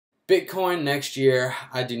Bitcoin next year,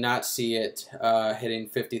 I do not see it hitting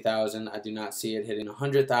 50,000. I do not see it hitting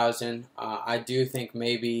 100,000. I do think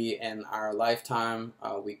maybe in our lifetime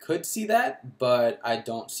we could see that, but I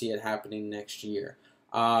don't see it happening next year.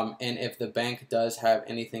 And if the bank does have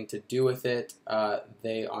anything to do with it,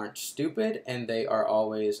 they aren't stupid and they are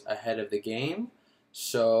always ahead of the game.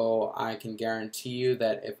 So I can guarantee you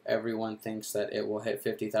that if everyone thinks that it will hit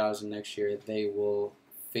 50,000 next year, they will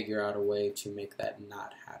figure out a way to make that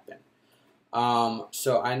not happen.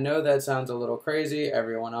 So I know that sounds a little crazy.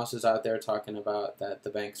 Everyone else is out there talking about that the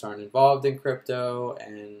banks aren't involved in crypto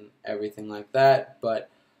and everything like that, but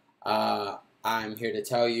I'm here to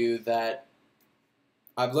tell you that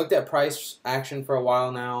I've looked at price action for a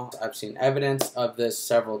while now. I've seen evidence of this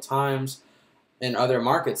several times in other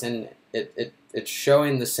markets, and it's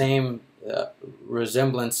showing the same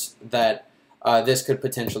resemblance that this could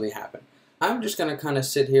potentially happen. I'm just going to kind of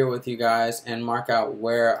sit here with you guys and mark out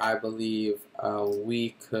where I believe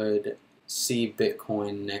we could see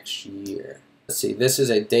Bitcoin next year. Let's see, this is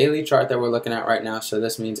a daily chart that we're looking at right now, so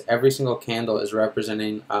this means every single candle is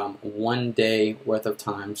representing 1 day worth of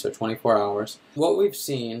time, so 24 hours. What we've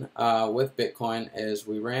seen with Bitcoin is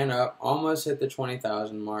we ran up, almost hit the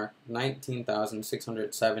 20,000 mark,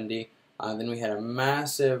 19,670. Then we had a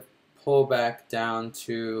massive pullback down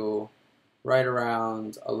to right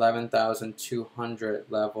around 11,200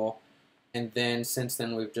 level, and then since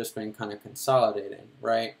then we've just been kind of consolidating,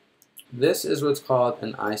 right? This is what's called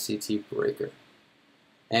an ICT breaker.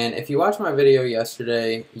 And if you watched my video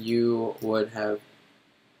yesterday, you would have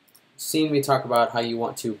seen me talk about how you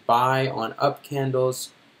want to buy on up candles,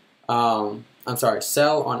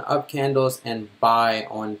 sell on up candles and buy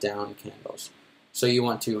on down candles. So you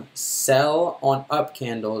want to sell on up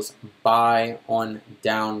candles, buy on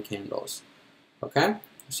down candles. Okay?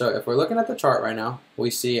 So if we're looking at the chart right now, we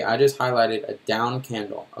see I just highlighted a down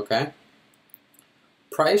candle, okay?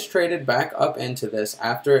 Price traded back up into this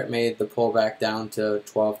after it made the pullback down to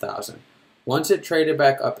 12,000. Once it traded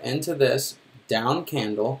back up into this down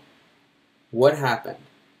candle, what happened?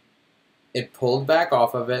 It pulled back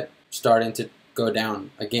off of it, starting to go down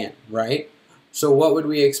again, right? So what would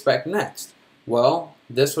we expect next? Well,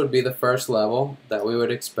 this would be the first level that we would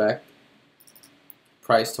expect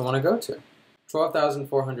price to want to go to.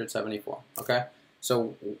 12,474, okay?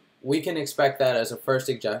 So we can expect that as a first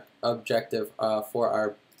objective for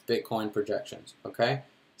our Bitcoin projections, okay?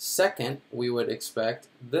 Second, we would expect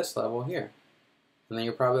this level here. And then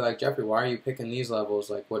you're probably like, Jeffrey, why are you picking these levels?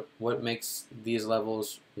 Like, what makes these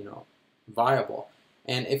levels, viable?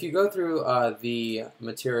 And if you go through the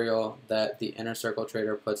material that the Inner Circle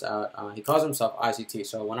Trader puts out, he calls himself ICT.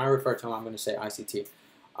 So when I refer to him, I'm going to say ICT.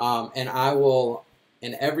 And I will,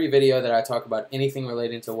 in every video that I talk about anything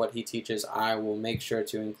relating to what he teaches, I will make sure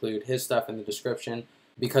to include his stuff in the description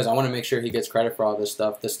because I want to make sure he gets credit for all this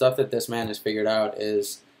stuff. The stuff that this man has figured out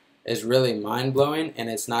is really mind-blowing, and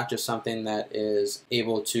it's not just something that is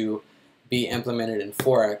able to be implemented in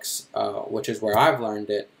Forex, which is where I've learned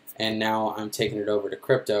it, and now I'm taking it over to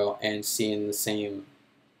crypto and seeing the same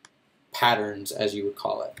patterns, as you would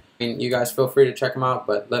call it. I mean, you guys feel free to check them out,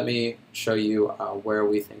 but let me show you where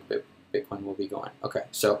we think Bitcoin will be going. Okay,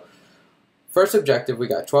 so first objective, we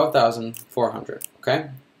got 12,400, okay?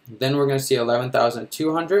 Then we're going to see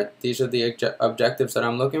 11,200. These are the objectives that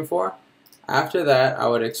I'm looking for. After that, I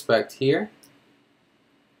would expect here,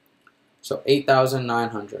 so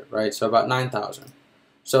 8,900, right? So about 9,000.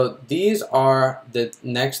 So these are the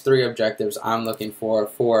next three objectives I'm looking for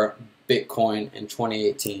Bitcoin in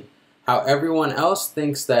 2018. How everyone else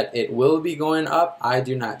thinks that it will be going up, I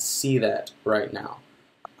do not see that right now.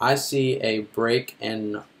 I see a break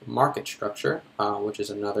in market structure, which is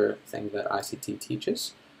another thing that ICT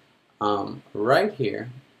teaches. Right here,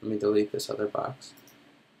 let me delete this other box.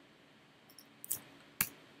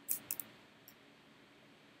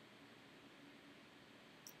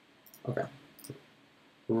 Okay.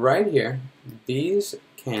 Right here, these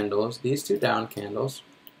candles, these two down candles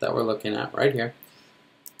that we're looking at right here,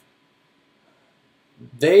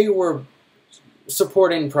 they were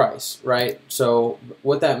supporting price, right? So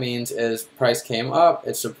what that means is price came up,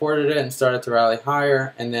 it supported it and started to rally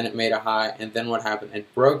higher, and then it made a high, and then what happened?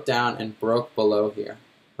 It broke down and broke below here,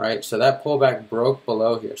 right? So that pullback broke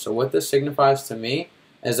below here. So what this signifies to me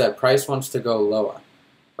is that price wants to go lower,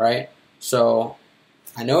 right? So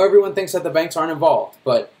I know everyone thinks that the banks aren't involved,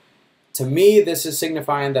 but to me, this is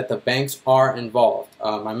signifying that the banks are involved.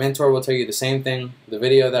 My mentor will tell you the same thing. The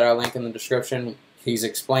video that I'll link in the description, he's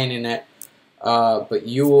explaining it. But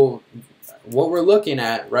what we're looking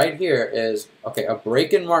at right here is, okay, a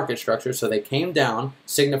break in market structure. So they came down,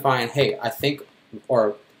 signifying, hey, I think,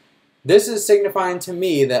 or This is signifying to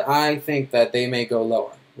me that I think that they may go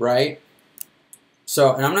lower, right?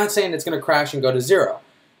 So, and I'm not saying it's going to crash and go to zero.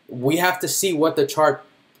 We have to see what the chart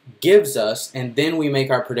gives us, and then we make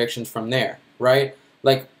our predictions from there, right?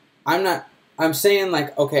 Like, I'm saying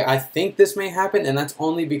like, okay, I think this may happen, and that's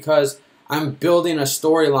only because I'm building a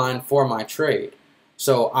storyline for my trade.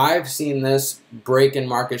 So I've seen this break in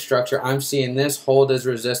market structure. I'm seeing this hold as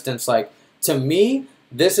resistance. Like, to me,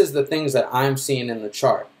 this is the things that I'm seeing in the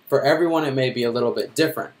chart. For everyone, it may be a little bit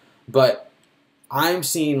different, but I'm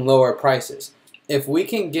seeing lower prices. If we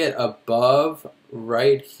can get above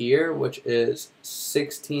right here, which is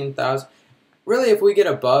 16,000, really if we get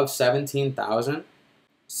above 17,000,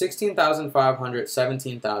 16,500,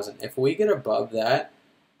 17,000, if we get above that,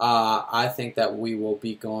 I think that we will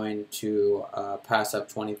be going to pass up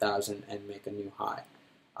 20,000 and make a new high.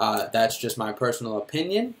 That's just my personal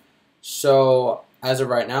opinion. So as of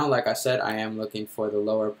right now, like I said, I am looking for the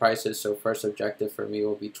lower prices. So first objective for me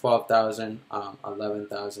will be 12,000,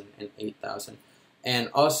 11,000, and 8,000. And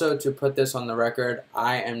also, to put this on the record,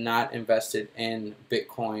 I am not invested in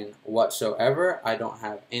Bitcoin whatsoever. I don't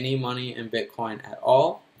have any money in Bitcoin at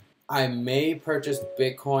all. I may purchase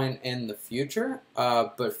Bitcoin in the future,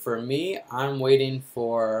 but for me, I'm waiting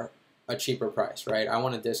for a cheaper price, right? I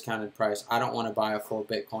want a discounted price. I don't want to buy a full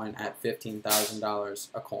Bitcoin at $15,000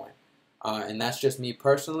 a coin. And that's just me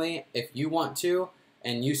personally. If you want to,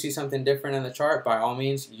 and you see something different in the chart, by all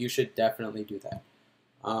means, you should definitely do that.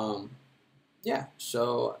 Yeah,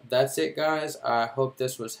 so that's it, guys. I hope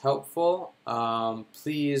this was helpful.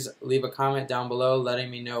 Please leave a comment down below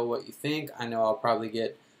letting me know what you think. I know I'll probably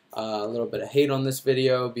get a little bit of hate on this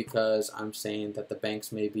video because I'm saying that the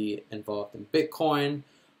banks may be involved in Bitcoin,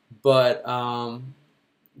 but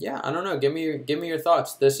yeah, I don't know. Give me your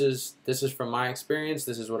thoughts. This is from my experience.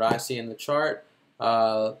 This is what I see in the chart.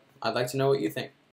 I'd like to know what you think.